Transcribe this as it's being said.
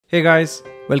Hey guys,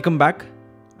 welcome back.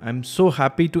 I'm so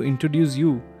happy to introduce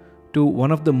you to one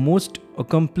of the most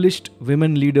accomplished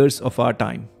women leaders of our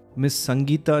time, Miss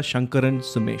Sangeeta Shankaran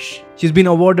Sumesh. She's been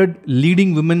awarded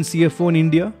Leading Women CFO in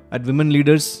India at Women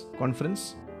Leaders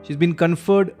Conference. She's been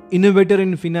conferred Innovator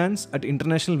in Finance at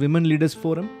International Women Leaders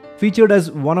Forum. Featured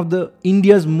as one of the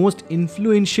India's most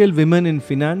influential women in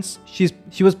finance.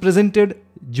 She was presented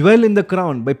Jewel in the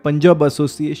Crown by Punjab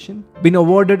Association. Been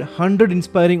awarded 100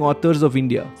 Inspiring Authors of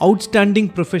India. Outstanding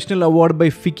Professional Award by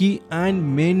FICCI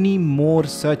and many more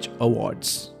such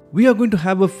awards. We are going to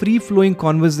have a free-flowing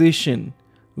conversation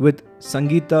with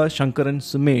Sangeeta Shankaran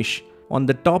Sumesh on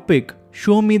the topic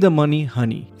Show Me the Money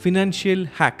Honey, Financial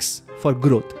Hacks for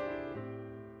Growth.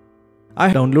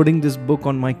 I'm downloading this book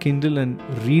on my Kindle and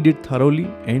read it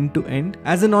thoroughly end to end.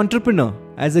 As an entrepreneur,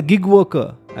 as a gig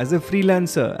worker, as a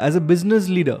freelancer, as a business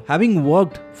leader, having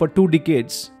worked for 2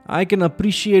 decades, I can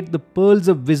appreciate the pearls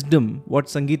of wisdom what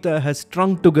Sangeeta has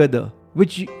strung together,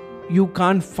 which you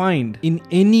can't find in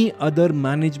any other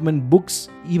management books,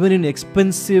 even in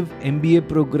expensive MBA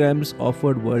programs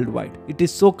offered worldwide. It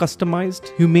is so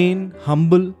customized, humane,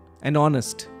 humble, and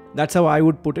honest. That's how I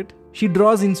would put it. She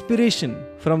draws inspiration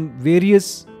from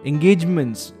various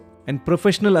engagements and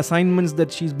professional assignments that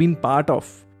she's been part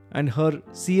of, and her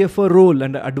CFO role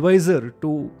and advisor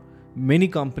to many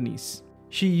companies.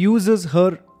 She uses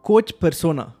her coach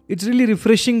persona. It's really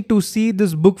refreshing to see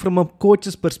this book from a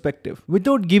coach's perspective.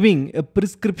 Without giving a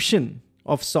prescription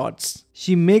of sorts,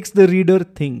 she makes the reader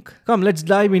think. Come, let's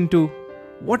dive into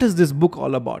what is this book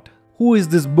all about? Who is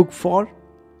this book for?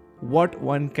 What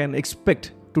one can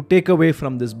expect to take away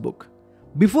from this book.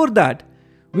 Before that,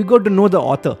 we got to know the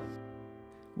author.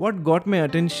 What got my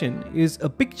attention is a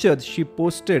picture she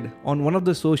posted on one of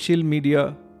the social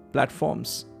media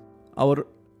platforms. Our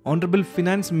Honorable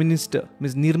Finance Minister,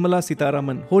 Ms. Nirmala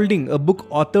Sitharaman, holding a book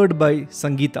authored by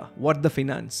Sangeeta, What the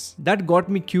Finance. That got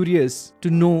me curious to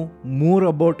know more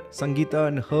about Sangeeta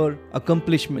and her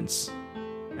accomplishments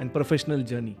and professional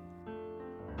journey.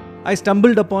 I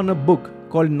stumbled upon a book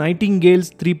called Nightingales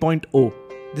 3.0.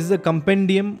 This is a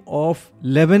compendium of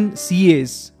 11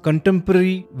 CAs,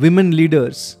 contemporary women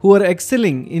leaders, who are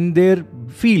excelling in their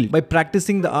field by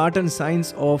practicing the art and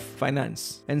science of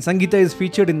finance. And Sangeeta is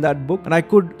featured in that book, and I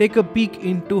could take a peek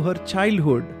into her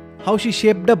childhood, how she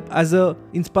shaped up as an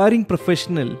inspiring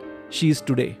professional she is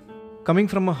today. Coming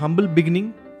from a humble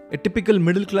beginning, a typical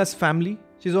middle-class family,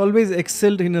 she's always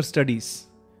excelled in her studies.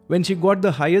 When she got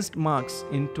the highest marks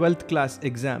in 12th class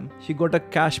exam, she got a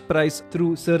cash prize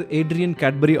through Sir Adrian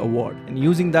Cadbury Award. And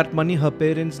using that money, her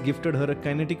parents gifted her a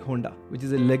Kinetic Honda, which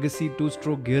is a legacy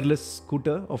 2-stroke gearless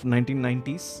scooter of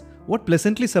 1990s. What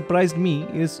pleasantly surprised me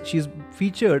is she's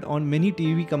featured on many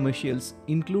TV commercials,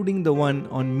 including the one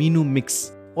on Minu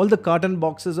Mix. All the carton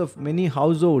boxes of many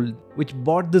households which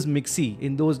bought this mixie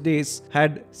in those days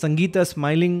had Sangeeta's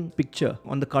smiling picture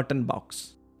on the carton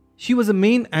box. She was a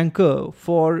main anchor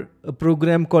for a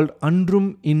program called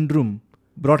Unroom Inroom,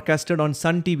 broadcasted on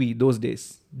Sun TV those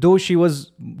days. Though she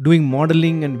was doing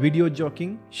modeling and video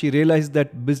jockeying, she realized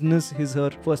that business is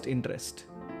her first interest.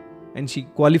 And she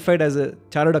qualified as a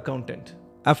chartered accountant.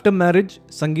 After marriage,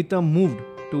 Sangeeta moved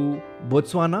to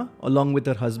Botswana along with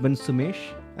her husband Sumesh.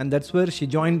 And that's where she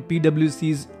joined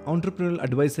PwC's Entrepreneurial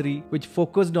Advisory, which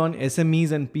focused on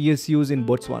SMEs and PSUs in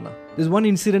Botswana. There's one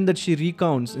incident that she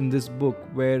recounts in this book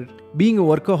where, being a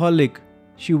workaholic,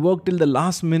 she worked till the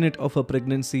last minute of her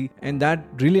pregnancy, and that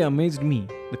really amazed me.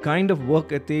 The kind of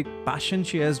work ethic, passion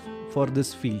she has for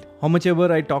this field. How much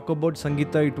ever I talk about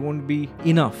Sangeeta, it won't be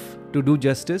enough to do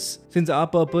justice, since our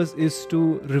purpose is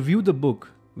to review the book.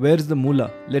 Where's the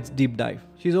Moolah? Let's deep dive.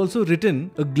 She's also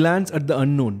written A Glance at the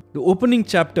Unknown. The opening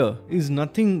chapter is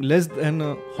nothing less than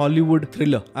a Hollywood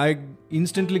thriller. I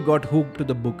instantly got hooked to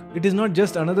the book. It is not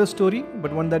just another story,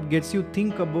 but one that gets you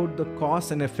think about the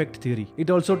cause and effect theory. It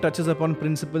also touches upon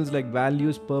principles like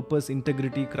values, purpose,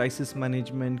 integrity, crisis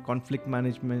management, conflict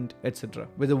management, etc.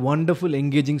 with a wonderful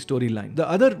engaging storyline. The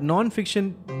other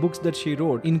non-fiction books that she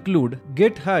wrote include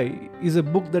Get High is a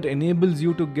book that enables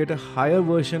you to get a higher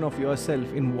version of yourself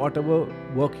in whatever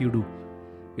work you do.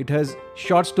 It has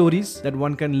short stories that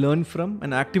one can learn from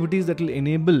and activities that will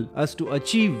enable us to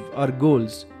achieve our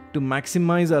goals, to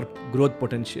maximize our growth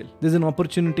potential. There's an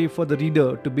opportunity for the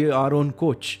reader to be our own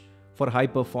coach for high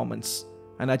performance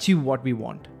and achieve what we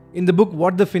want. In the book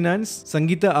What the Finance,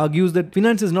 Sangeeta argues that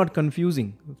finance is not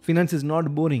confusing. Finance is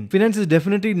not boring. Finance is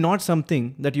definitely not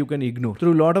something that you can ignore.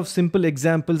 Through a lot of simple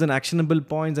examples and actionable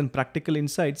points and practical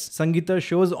insights, Sangeeta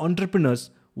shows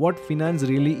entrepreneurs what finance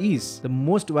really is, the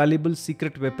most valuable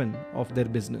secret weapon of their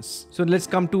business. So let's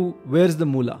come to Where's the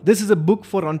Moolah? This is a book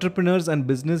for entrepreneurs and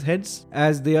business heads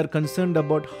as they are concerned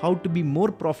about how to be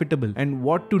more profitable and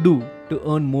what to do to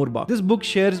earn more bucks. This book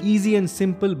shares easy and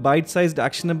simple bite-sized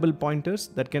actionable pointers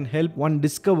that can help one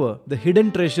discover the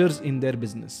hidden treasures in their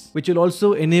business, which will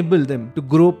also enable them to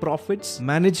grow profits,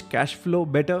 manage cash flow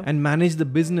better, and manage the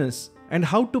business, and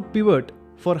how to pivot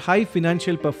for high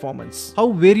financial performance,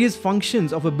 how various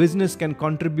functions of a business can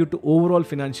contribute to overall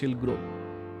financial growth.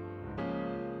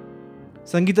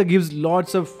 Sangeeta gives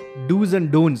lots of do's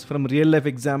and don'ts from real life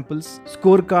examples,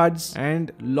 scorecards,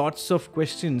 and lots of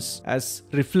questions as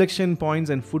reflection points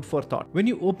and food for thought. When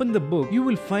you open the book, you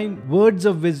will find words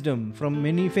of wisdom from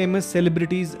many famous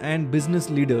celebrities and business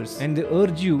leaders, and they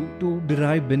urge you to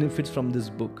derive benefits from this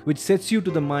book, which sets you to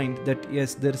the mind that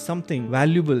yes, there is something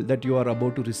valuable that you are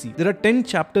about to receive. There are 10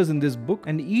 chapters in this book,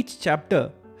 and each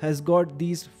chapter has got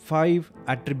these 5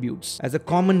 attributes as a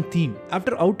common theme.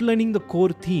 After outlining the core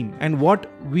theme and what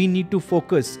we need to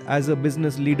focus as a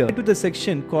business leader, to the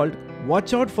section called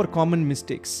Watch Out for Common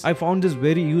Mistakes. I found this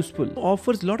very useful. It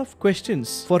offers a lot of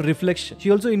questions for reflection. She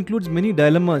also includes many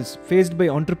dilemmas faced by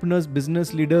entrepreneurs,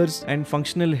 business leaders, and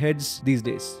functional heads these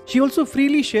days. She also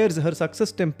freely shares her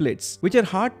success templates, which are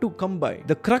hard to come by.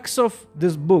 The crux of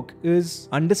this book is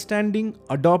understanding,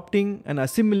 adopting, and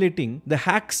assimilating the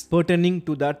hacks pertaining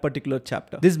to that particular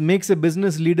chapter. This makes a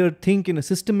business leader think in a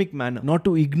systemic manner, not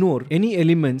to ignore any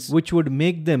elements which would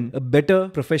make them a better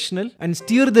professional and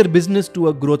steer their business to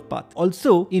a growth path.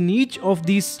 Also, in each of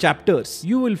these chapters,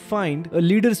 you will find a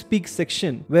Leader Speak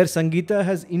section where Sangeeta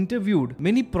has interviewed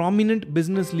many prominent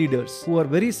business leaders who are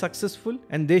very successful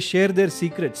and they share their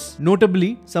secrets.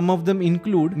 Notably, some of them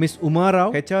include Ms. Uma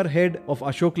Rao, HR Head of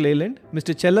Ashok Leyland,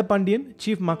 Mr. Chellapandian,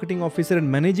 Chief Marketing Officer and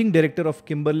Managing Director of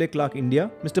Kimberly-Clark India,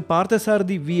 Mr.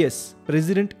 Parthasarathi VS,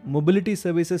 President Mobility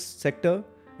Services Sector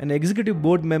and Executive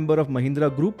Board Member of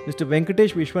Mahindra Group, Mr.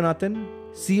 Venkatesh Vishwanathan,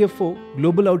 CFO,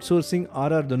 Global Outsourcing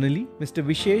RR Donnelly, Mr.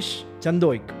 Vishesh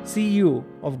Chandoik, CEO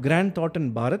of Grant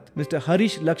Thornton Bharat, Mr.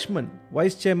 Harish Lakshman,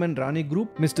 Vice Chairman Rani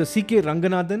Group, Mr. C.K.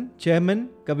 Ranganathan, Chairman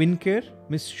Kavincare,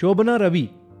 Ms. Shobana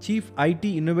Ravi, Chief IT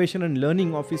Innovation and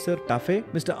Learning Officer TAFE,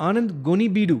 Mr. Anand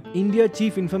Gonibidu, India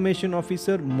Chief Information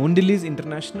Officer Mondelez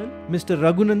International, Mr.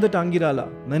 Raghunanda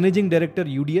Tangirala, Managing Director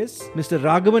UDS, Mr.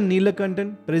 Raghavan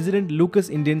Neelakantan, President Lucas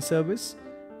Indian Service,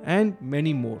 and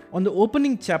many more. On the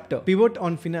opening chapter, Pivot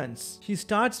on Finance, she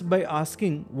starts by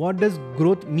asking, what does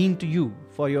growth mean to you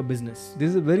for your business? This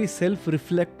is a very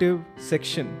self-reflective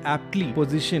section, aptly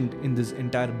positioned in this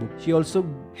entire book. She also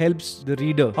helps the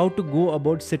reader how to go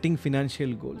about setting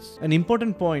financial goals. An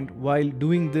important point while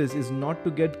doing this is not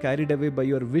to get carried away by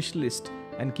your wish list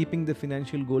and keeping the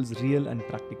financial goals real and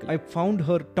practical. I found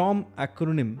her TOM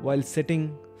acronym while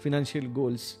setting financial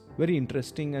goals very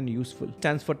interesting and useful. It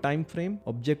stands for time frame,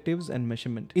 objectives, and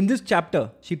measurement. In this chapter,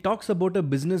 she talks about a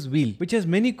business wheel which has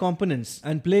many components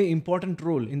and play an important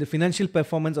role in the financial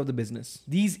performance of the business.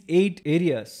 These 8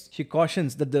 areas, she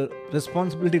cautions that the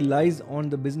responsibility lies on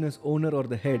the business owner or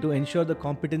the head to ensure the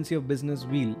competency of business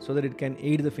wheel so that it can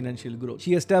aid the financial growth.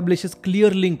 She establishes clear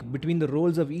link between the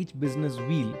roles of each business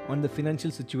wheel on the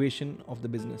financial situation of the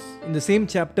business. In the same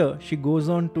chapter, she goes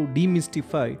on to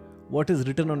demystify what is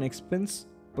return on expense,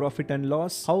 profit and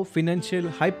loss, how financial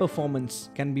high performance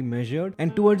can be measured,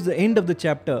 and towards the end of the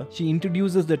chapter, she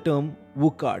introduces the term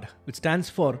VUCAD, which stands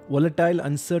for volatile,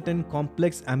 uncertain,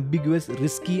 complex, ambiguous,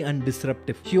 risky, and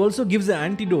disruptive. She also gives the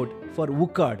antidote for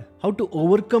VUCAD, how to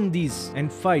overcome these and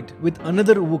fight with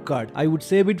another VUCAD. I would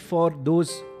save it for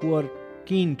those who are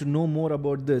keen to know more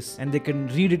about this and they can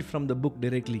read it from the book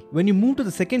directly. When you move to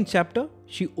the second chapter,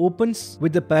 she opens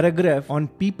with a paragraph on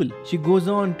people. She goes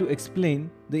on to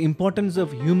explain the importance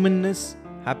of humanness,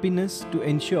 happiness to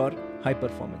ensure high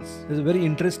performance. There's a very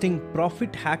interesting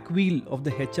profit hack wheel of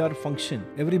the HR function.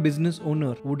 Every business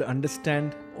owner would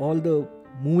understand all the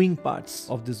moving parts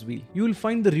of this wheel. You will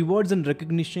find the rewards and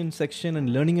recognition section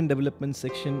and learning and development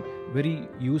section very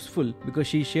useful because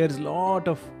she shares a lot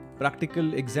of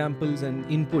practical examples and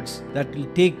inputs that will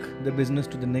take the business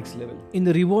to the next level. In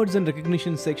the rewards and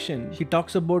recognition section, she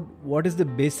talks about what is the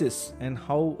basis and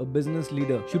how a business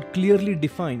leader should clearly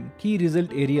define key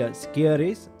result areas,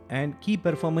 KRAs, and key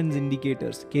performance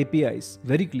indicators, KPIs,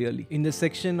 very clearly. In the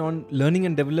section on learning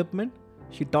and development,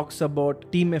 she talks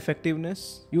about team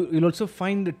effectiveness. You'll also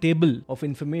find the table of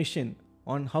information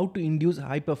on how to induce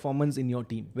high performance in your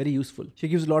team. Very useful. She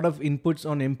gives a lot of inputs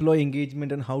on employee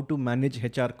engagement and how to manage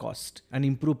HR cost and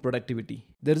improve productivity.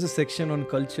 There is a section on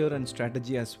culture and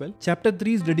strategy as well. Chapter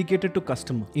 3 is dedicated to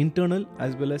customer, internal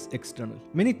as well as external.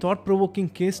 Many thought-provoking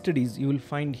case studies you will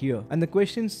find here, and the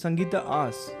questions Sangeeta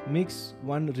asks makes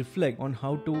one reflect on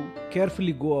how to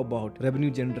carefully go about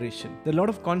revenue generation. There are a lot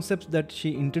of concepts that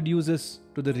she introduces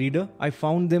to the reader. I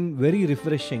found them very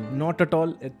refreshing, not at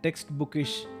all a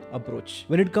textbookish approach.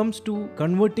 When it comes to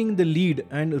converting the lead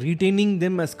and retaining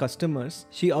them as customers,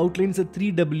 she outlines a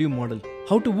 3W model.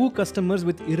 How to woo customers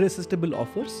with irresistible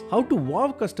offers, how to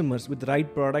wow customers with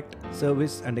right product,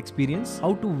 service and experience,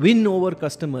 how to win over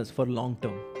customers for long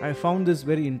term. I found this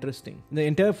very interesting. The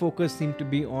entire focus seemed to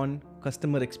be on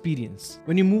customer experience.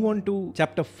 When you move on to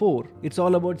chapter 4, it's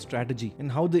all about strategy and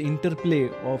how the interplay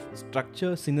of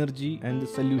structure, synergy and the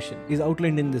solution is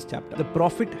outlined in this chapter. The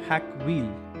profit hack wheel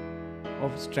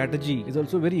of strategy is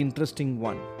also a very interesting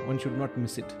one. One should not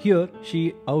miss it. Here,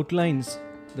 she outlines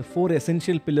the 4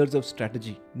 essential pillars of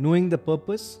strategy: knowing the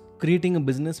purpose, creating a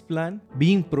business plan,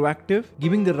 being proactive,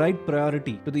 giving the right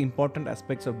priority to the important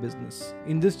aspects of business.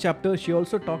 In this chapter, she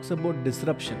also talks about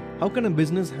disruption. How can a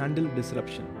business handle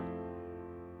disruption?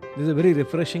 This is a very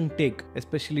refreshing take,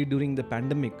 especially during the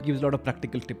pandemic. It gives a lot of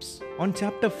practical tips. On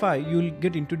chapter 5, you will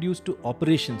get introduced to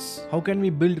operations. How can we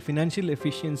build financial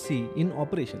efficiency in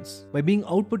operations? By being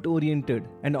output oriented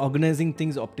and organizing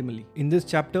things optimally. In this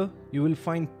chapter, you will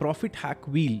find profit hack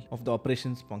wheel of the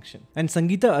operations function. And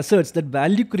Sangeeta asserts that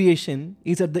value creation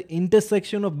is at the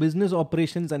intersection of business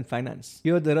operations and finance.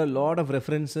 Here there are a lot of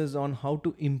references on how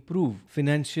to improve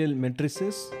financial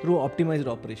matrices through optimized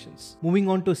operations. Moving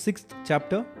on to 6th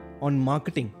chapter on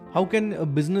marketing. How can a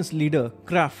business leader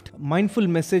craft a mindful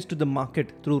message to the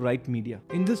market through right media?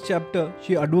 In this chapter,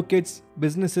 she advocates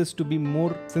businesses to be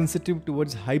more sensitive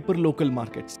towards hyper-local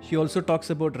markets. She also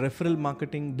talks about referral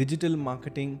marketing, digital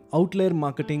marketing, outlier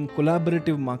marketing,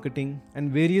 collaborative marketing,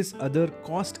 and various other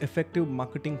cost-effective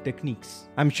marketing techniques.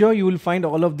 I'm sure you will find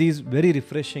all of these very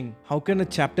refreshing. How can a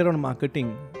chapter on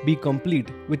marketing be complete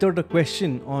without a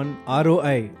question on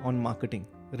ROI on marketing?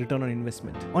 Return on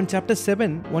investment. On chapter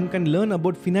 7, one can learn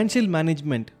about financial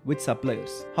management with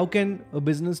suppliers. How can a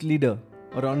business leader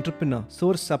or entrepreneur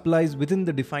source supplies within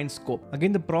the defined scope?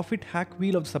 Again, the profit hack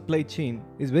wheel of supply chain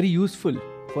is very useful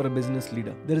for a business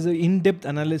leader. There is an in-depth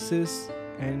analysis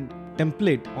and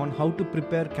template on how to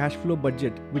prepare cash flow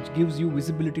budget, which gives you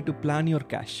visibility to plan your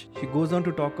cash. She goes on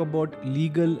to talk about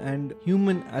legal and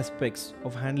human aspects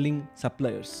of handling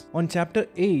suppliers. On chapter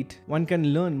 8, one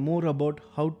can learn more about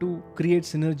how to create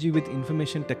synergy with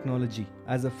information technology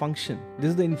as a function.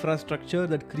 This is the infrastructure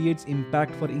that creates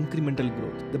impact for incremental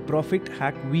growth. The profit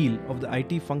hack wheel of the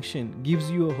IT function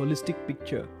gives you a holistic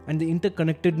picture and the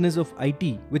interconnectedness of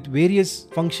IT with various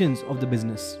functions of the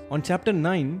business. On chapter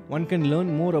 9, one can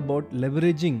learn more about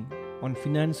leveraging on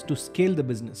finance to scale the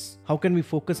business. How can we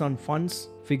focus on funds,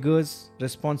 figures,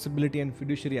 responsibility and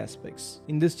fiduciary aspects?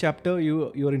 In this chapter,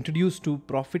 you are introduced to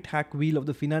profit hack wheel of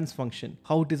the finance function,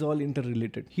 how it is all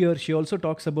interrelated. Here, she also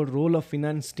talks about role of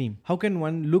finance team. How can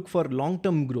one look for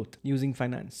long-term growth using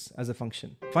finance as a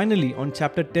function? Finally, on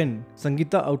chapter 10,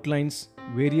 Sangeeta outlines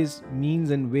various means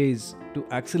and ways to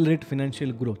accelerate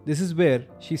financial growth. This is where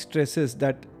she stresses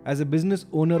that as a business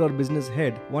owner or business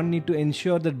head, one need to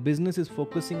ensure that business is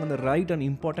focusing on the right and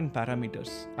important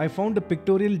parameters. I found a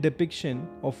pictorial depiction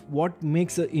of what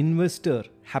makes an investor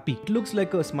happy. It looks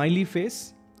like a smiley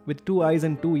face with 2 eyes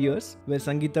and 2 ears, where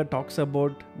Sangeeta talks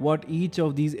about what each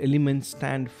of these elements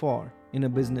stand for in a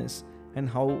business and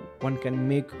how one can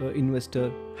make an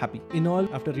investor happy. In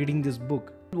all, after reading this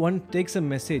book, one takes a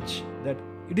message that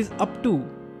it is up to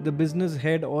the business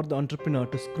head or the entrepreneur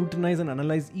to scrutinize and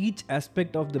analyze each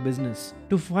aspect of the business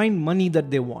to find money that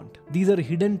they want. These are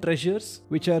hidden treasures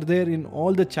which are there in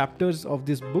all the chapters of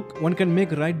this book. One can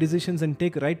make right decisions and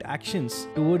take right actions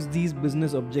towards these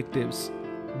business objectives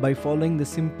by following the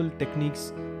simple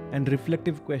techniques and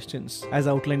reflective questions as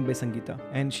outlined by Sangeeta.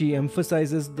 And she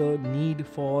emphasizes the need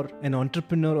for an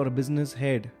entrepreneur or a business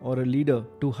head or a leader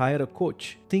to hire a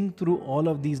coach. Think through all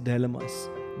of these dilemmas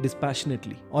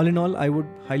dispassionately. All in all, I would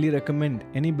highly recommend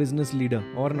any business leader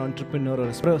or an entrepreneur or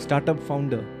a startup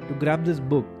founder to grab this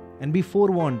book and be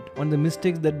forewarned on the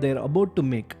mistakes that they're about to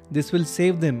make. This will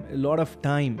save them a lot of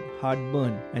time,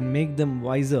 heartburn, and make them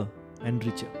wiser and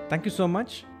richer. Thank you so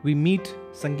much. We meet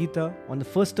Sangeeta on the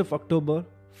 1st of October,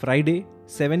 Friday,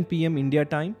 7 p.m. India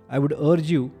time. I would urge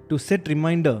you to set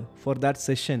reminder for that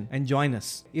session and join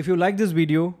us. If you like this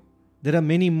video, there are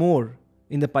many more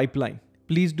in the pipeline.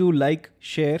 Please do like,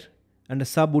 share, and a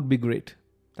sub would be great.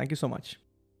 Thank you so much.